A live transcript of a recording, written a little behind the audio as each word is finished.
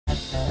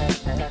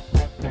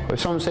If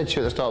someone said to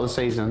you at the start of the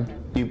season,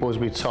 you boys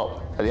would be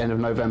top at the end of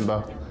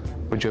November,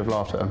 would you have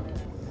laughed at them?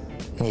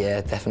 Yeah,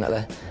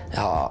 definitely.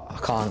 I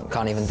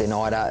can't even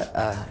deny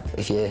that.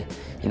 If you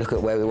look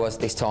at where we was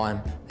this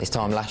time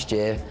last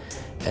year,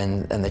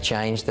 and the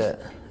change that's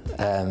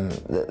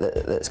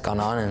gone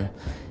on, and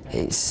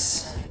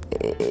it's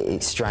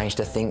strange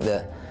to think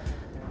that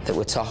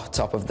we're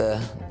top of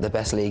the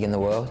best league in the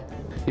world.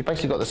 You've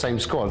basically got the same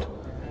squad.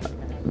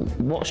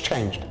 What's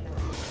changed?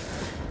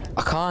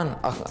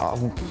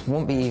 I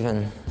won't be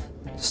even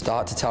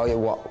start to tell you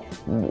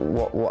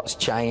what's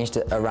changed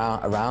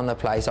around the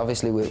place.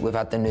 Obviously we've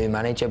had the new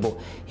manager, but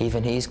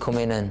even he's come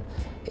in and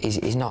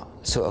he's not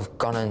sort of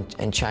gone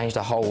and changed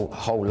a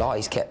whole lot.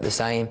 He's kept the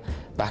same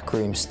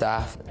backroom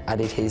staff,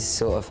 added his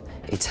sort of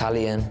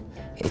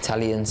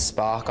Italian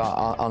spark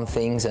on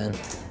things, and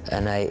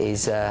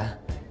his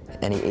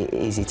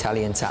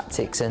Italian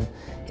tactics, and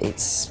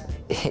it's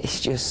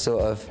just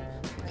sort of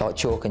like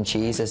chalk and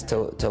cheese as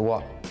to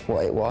what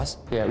it was.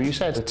 Yeah, well, you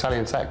said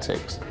Italian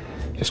tactics.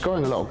 You're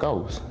scoring a lot of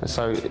goals,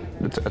 so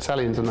the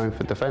Italians are known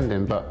for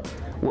defending, but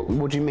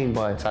what do you mean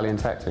by Italian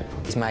tactic?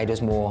 It's made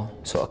us more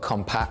sort of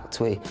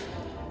compact. We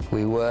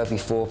were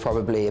before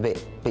probably a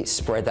bit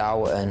spread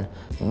out and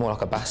more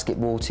like a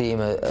basketball team,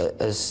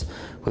 as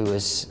we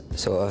was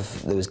sort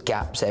of, there was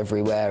gaps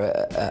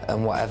everywhere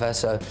and whatever.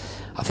 So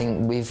I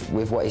think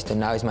with what he's done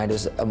now, he's made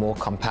us a more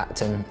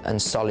compact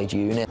and solid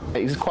unit.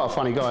 He's quite a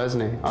funny guy,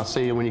 isn't he? I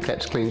see him when you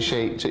catch a clean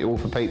sheet, took you all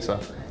for pizza.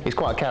 He's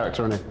quite a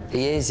character, isn't he?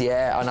 He is,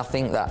 yeah, and I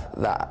think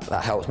that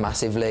helps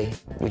massively.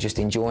 We're just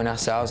enjoying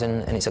ourselves,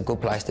 and it's a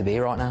good place to be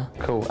right now.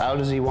 Cool. How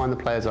does he wind the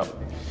players up?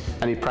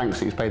 Any pranks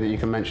that he's played that you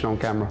can mention on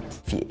camera?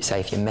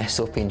 If you mess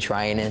up in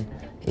training,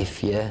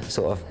 if you're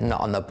sort of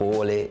not on the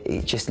ball,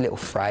 it just little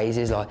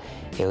phrases like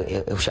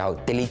he'll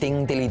shout dilly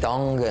ding dilly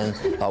dong and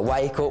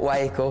like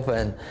wake up,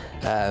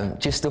 and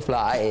just stuff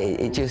like that.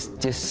 It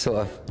just sort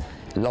of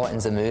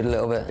lightens the mood a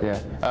little bit.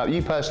 Yeah.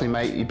 You personally,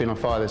 mate, you've been on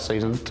fire this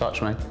season.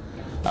 Touch me.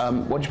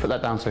 What do you put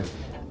that down to?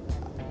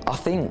 I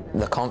think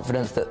the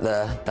confidence that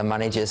the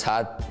manager's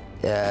had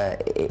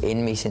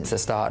in me since the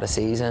start of the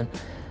season.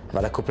 I've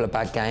had a couple of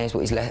bad games, but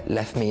he's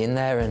left me in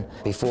there. And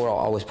before,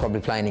 I was probably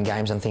playing in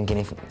games and thinking,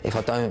 if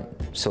I don't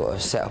sort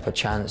of set up a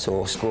chance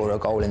or score a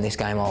goal in this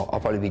game, I'll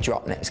probably be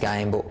dropped next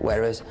game. But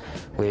whereas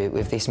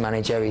with this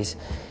manager,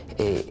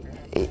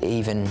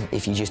 even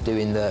if you're just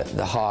doing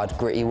the hard,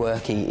 gritty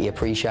work, he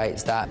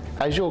appreciates that.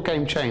 Has your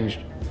game changed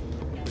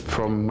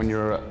from when you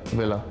were at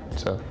Villa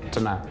to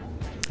now?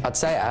 I'd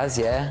say it has,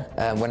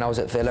 yeah. When I was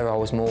at Villa, I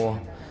was more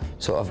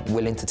sort of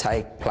willing to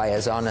take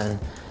players on, and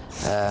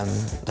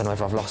don't know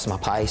if I've lost my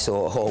pace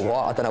or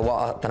what. I don't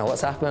know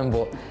what's happened,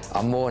 but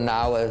I'm more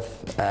now of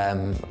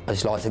I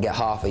just like to get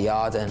half a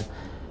yard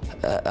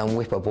and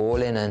whip a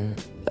ball in,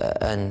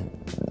 and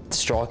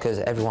strikers.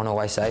 Everyone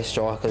always says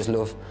strikers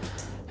love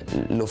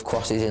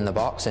crosses in the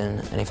box, and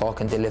if I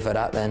can deliver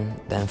that,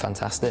 then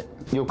fantastic.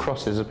 Your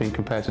crosses have been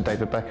compared to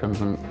David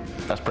Beckham's, and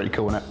that's pretty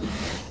cool, isn't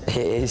it?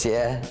 It is,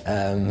 yeah.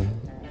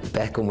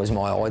 Beckham was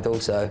my idol,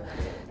 so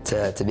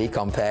to be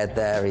compared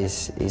there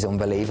is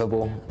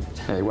unbelievable.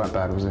 Yeah, he weren't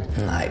bad, was he?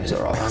 No, he was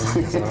all right.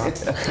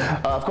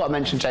 I've got to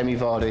mention Jamie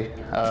Vardy.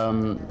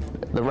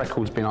 The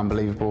record's been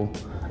unbelievable,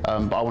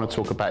 but I want to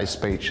talk about his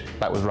speech.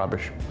 That was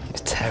rubbish. It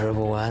was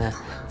terrible, wasn't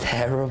it?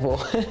 Terrible.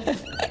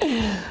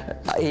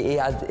 he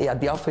had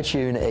the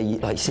opportunity,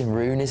 like you've seen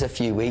Rooney's a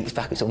few weeks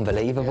back, it's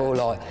unbelievable.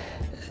 Yeah. Like,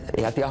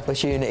 he had the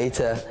opportunity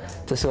to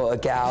sort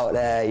of get out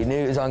there. He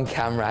knew it was on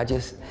camera,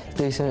 just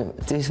do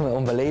something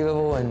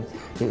unbelievable, and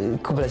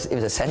it was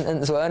a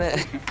sentence, weren't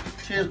it?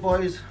 Cheers,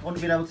 boys. Wouldn't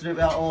have been able to do it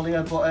without all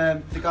here,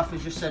 but the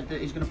gaffer's just said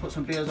that he's going to put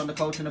some beers on the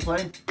coach in the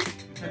plane.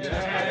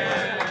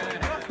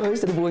 Yeah.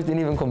 Most of the boys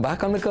didn't even come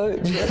back on the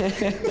coach.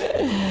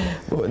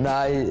 But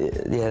no,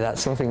 yeah,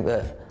 that's something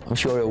that I'm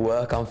sure he'll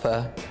work on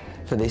for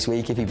this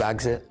week if he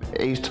bags it.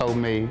 He's told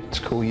me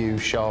to call you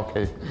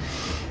Sharky.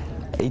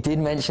 He did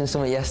mention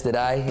something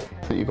yesterday.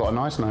 I think you've got a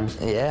nice nose.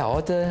 Yeah, I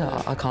do.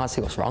 I can't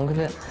see what's wrong with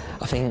it.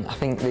 I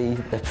think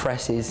the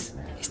press is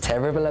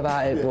terrible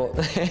about it, but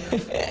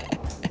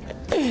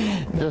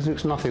it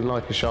looks nothing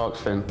like a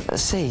shark's fin.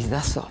 See,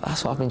 that's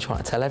what I've been trying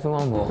to tell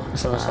everyone, but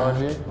so aside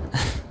of you?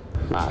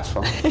 Nah, it's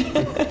fine.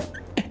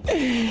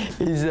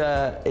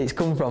 It's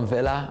come from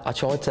Villa. I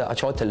tried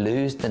to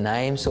lose the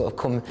name, sort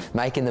of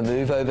making the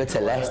move over to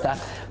Leicester.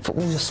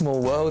 Football's a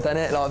small world, isn't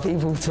it? Like,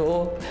 people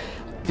talk.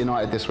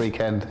 United this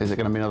weekend, is it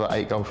going to be another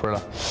 8-goal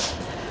thriller?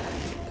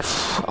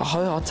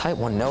 I'll take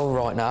 1-0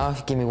 right now. If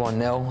you give me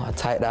 1-0, I'll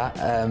take that.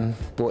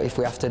 But if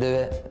we have to do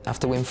it, have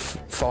to win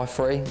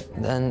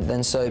 5-3,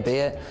 then so be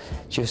it.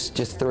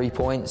 Just 3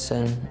 points,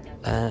 and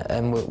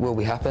we'll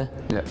be happy.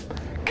 Yeah.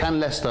 Can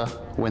Leicester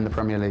win the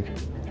Premier League?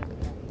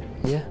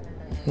 Yeah,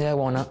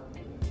 why not?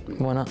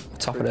 Why not?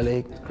 Top of the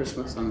league. It's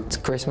Christmas. It's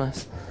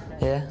Christmas.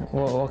 Yeah,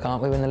 why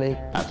can't we win the league?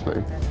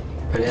 Absolutely.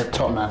 Brilliant.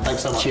 Top man,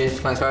 thanks so much. Cheers,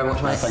 thanks very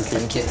much, mate. Thank you.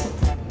 Thank you.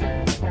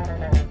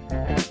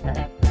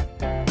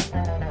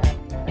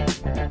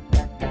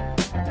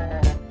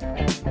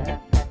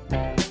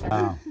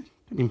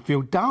 Didn't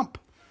feel damp.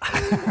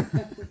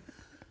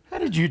 How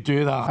did did you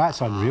do that? That's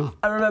unreal.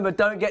 And remember,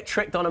 don't get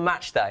tricked on a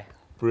match day.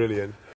 Brilliant.